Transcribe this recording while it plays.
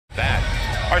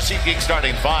SeatGeek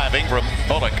starting five: Ingram,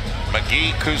 Bullock,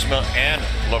 McGee, Kuzma, and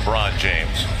LeBron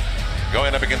James.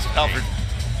 Going up against Alfred.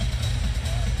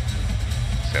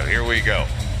 So here we go.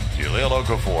 Jahlil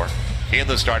Okafor in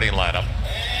the starting lineup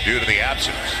due to the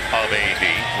absence of AD.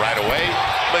 Right away,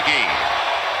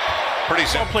 McGee. Pretty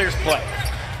simple. All players play.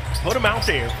 Put them out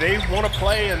there. If they want to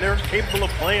play and they're capable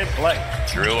of playing, play.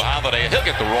 Drew Holiday, he'll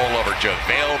get the rollover.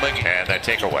 JaVale McGee. And that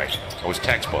takeaway was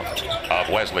textbook of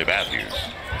Wesley Matthews.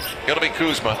 It'll be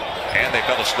Kuzma, and they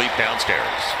fell asleep downstairs.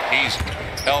 He's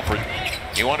Alfred.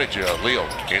 He wanted Jahlil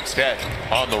instead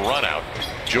on the run out.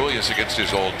 Julius against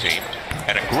his old team.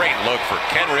 And a great look for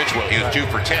Kenrich. He was 2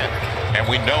 for 10, and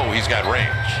we know he's got range.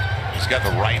 He's got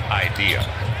the right idea.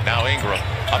 Now Ingram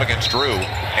up against Drew,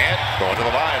 and going to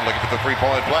the line, looking for the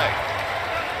three-point play.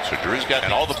 So Drew's got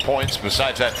all the points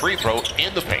besides that free throw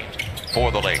in the paint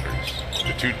for the Lakers.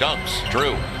 The two dunks.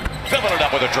 Drew filling it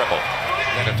up with a triple.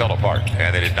 And it fell apart,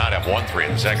 and they did not have 1-3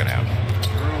 in the second half.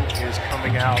 Drew is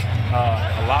coming out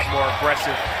a lot more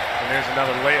aggressive, and there's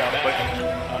another layup.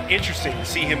 But interesting to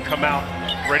see him come out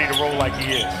ready to roll like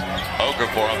he is.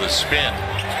 Okafor on the spin.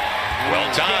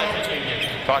 Well timed.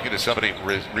 Talking to somebody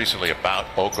recently about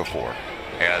Okafor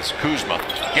as Kuzma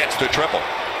gets the triple.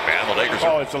 Man, the Lakers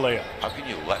are... Oh, it's a layup. How can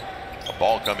you let a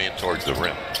ball come in towards the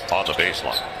rim on the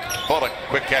baseline? Bullock,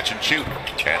 quick catch and shoot,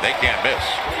 and they can't miss.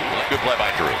 Good play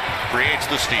by Drew. Creates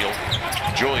the steal.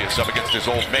 Julius up against his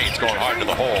old mates, going hard to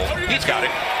the hole. He's got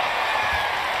it.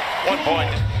 1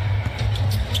 point.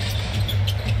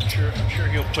 I'm sure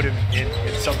he'll put him in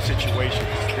some situations.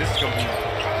 This is going to be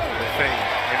the thing.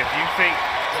 And if you think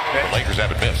that... The Lakers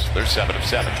haven't missed. They're 7 of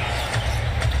 7.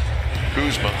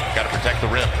 Kuzma got to protect the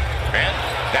rim. And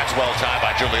that's well timed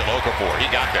by Jahlil Okafor.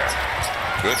 He got there.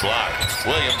 Good block.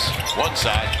 Williams, one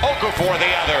side. Okafor,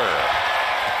 the other.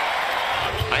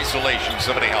 Isolation,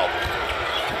 somebody help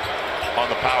on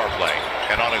the power play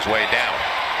and on his way down.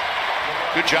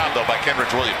 Good job, though, by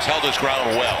Kenrich Williams. Held his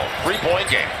ground well. 3-point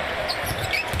game.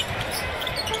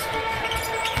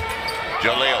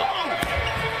 Jahlil.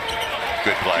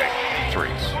 Good play.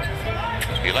 Threes.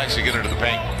 He likes to get into the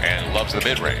paint and loves the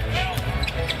mid-range.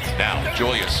 Now,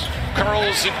 Julius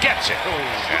curls and gets it.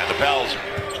 And the Pels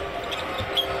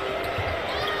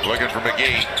looking for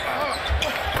McGee.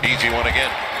 Easy one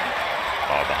again.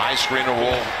 Oh, the high screener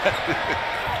roll.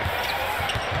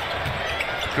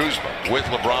 Kuzma with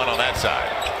LeBron on that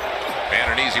side.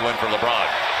 And an easy one for LeBron.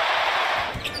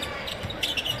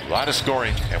 A lot of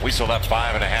scoring, and we still have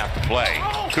 5.5 to play.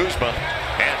 Kuzma,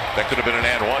 and that could have been an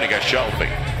and one. He got shelved.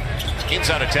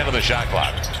 Inside of 10 of the shot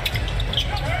clock.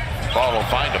 Ball will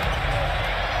find him.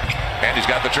 And he's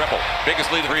got the triple.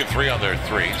 Biggest lead, 3 of 3 on their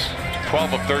threes.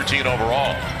 12 of 13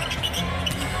 overall.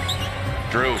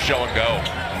 Drew, show and go.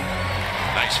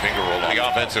 Nice finger roll on the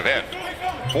offensive end.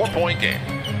 4-point game.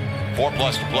 4+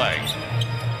 to play.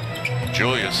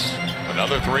 Julius,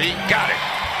 another 3. Got it.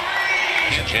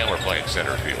 And Chandler playing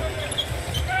center field.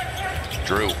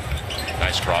 Drew,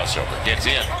 nice crossover. Gets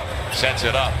in, sets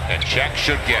it up, and Check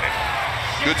should get it.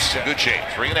 Good shape.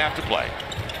 3.5 to play.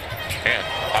 And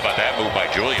how about that move by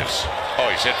Julius? Oh,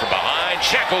 he's hit from behind.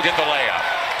 Check will get the layup.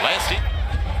 Lansky.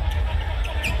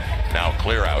 Now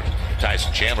clear out.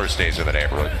 Tyson Chandler stays in the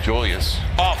neighborhood. Julius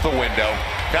off the window.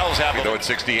 Pels happy though at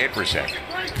 68%.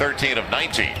 13 of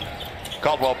 19.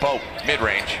 Caldwell Pope,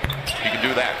 mid-range. He can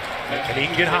do that. And he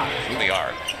can get hot. In the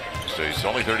arc. So he's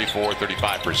only 34,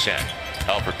 35%.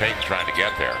 Alfred Payton trying to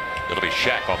get there. It'll be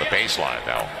Shaq on the baseline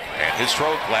now. And his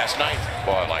stroke last night.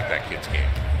 Boy, I like that kid's game.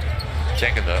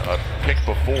 Taking the pick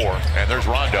before. And there's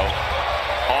Rondo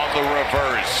on the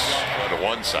reverse. To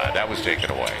one side. That was taken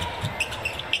away.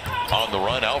 On the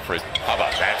run, Alfred. How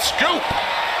about that scoop?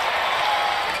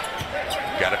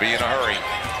 Got to be in a hurry.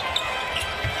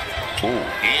 Ooh,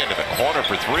 into the corner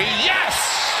for 3. Yes!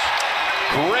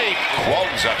 Great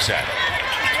Walton's upset.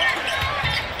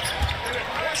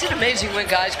 Isn't it amazing when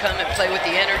guys come and play with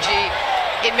the energy?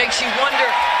 It makes you wonder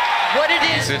what it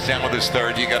is. He sits down with his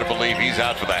third. You got to believe he's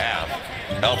out for the half.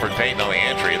 Alfred Payton on the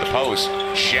entry of the post.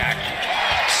 Shaq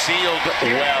sealed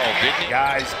well, didn't he?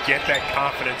 Guys get that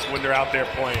confidence when they're out there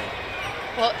playing.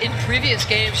 Well, in previous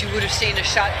games, you would have seen a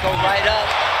shot go right up.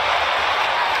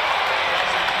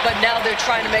 But now they're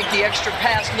trying to make the extra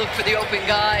pass, look for the open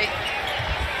guy.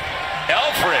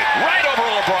 Alfred, right over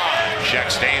LeBron.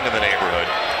 Shaq staying in the neighborhood.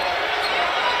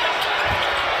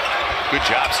 Good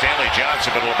job, Stanley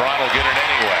Johnson, but LeBron will get it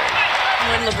anyway.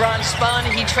 When LeBron spun,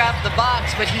 he trapped the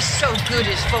box, but he's so good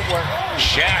his footwork.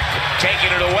 Shaq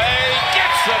taking it away,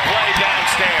 gets the play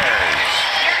downstairs.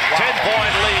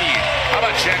 10-point lead. How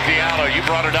about Shaq Diallo? You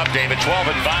brought it up, David. 12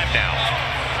 and 5 now.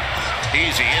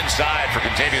 Easy inside for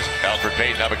Contavious. Alfred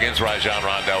Payton up against Rajon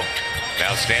Rondo.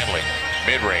 Now Stanley,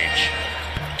 mid-range.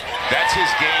 That's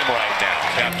his game right now.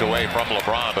 Tapped away from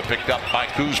LeBron, but picked up by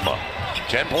Kuzma.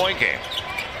 10-point game.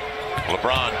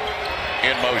 LeBron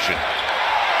in motion.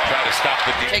 Trying to stop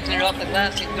the deep. Taking it off the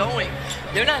glass and going.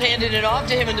 They're not handing it off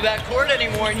to him in the backcourt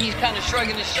anymore, and he's kind of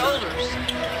shrugging his shoulders.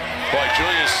 Boy,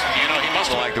 Julius, you know, he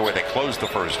must have liked the way they closed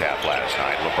the first half last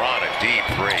night. LeBron a deep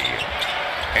three.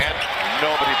 And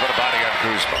nobody put a body on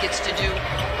Kuzma. Gets to do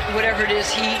whatever it is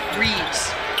he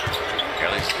reads.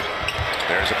 At least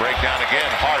there's a breakdown again.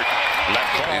 Hart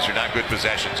left. These are not good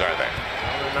possessions, are they?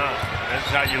 No, they're not. That's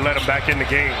how you let them back in the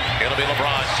game. It'll be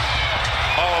LeBron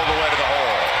all the way to the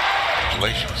hole.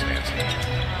 Congratulations, Nancy.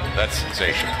 That's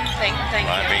sensational. Thank you.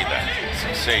 I mean that.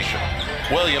 Sensational.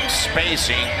 Williams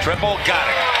spacing. Triple. Got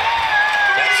it.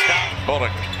 That's stopped.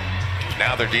 Bullock.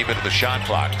 Now they're deep into the shot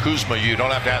clock. Kuzma, you don't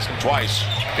have to ask him twice.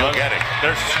 He'll get it.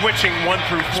 They're switching 1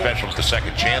 through 4. Special with the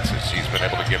second chances he's been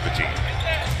able to give the team.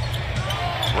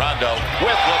 Rondo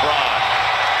with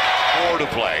LeBron. 4 to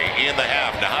play in the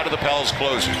half. Now how do the Pels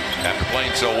close it after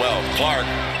playing so well? Clark,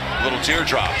 little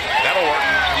teardrop. That'll work.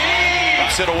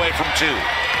 Keeps it away from 2.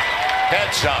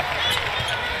 Heads up.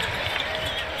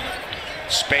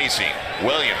 Spacing.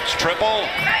 Williams, triple.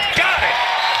 Got it.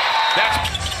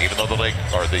 That's even though the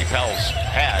Pels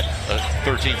had a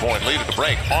 13-point lead at the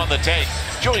break. On the take,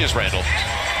 Julius Randle,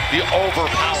 the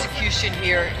overpowered Execution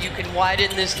here, you can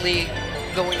widen this league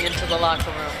going into the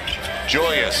locker room.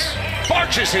 Julius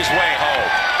marches his way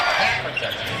home.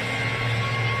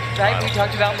 Right, we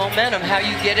talked about momentum, how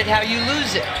you get it, how you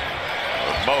lose it.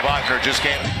 Mo Wagner just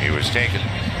came. He was taken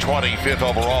 25th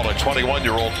overall, a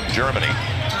 21-year-old from Germany.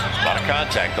 A lot of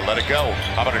contact to let it go.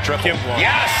 How about a triple?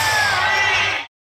 Yes!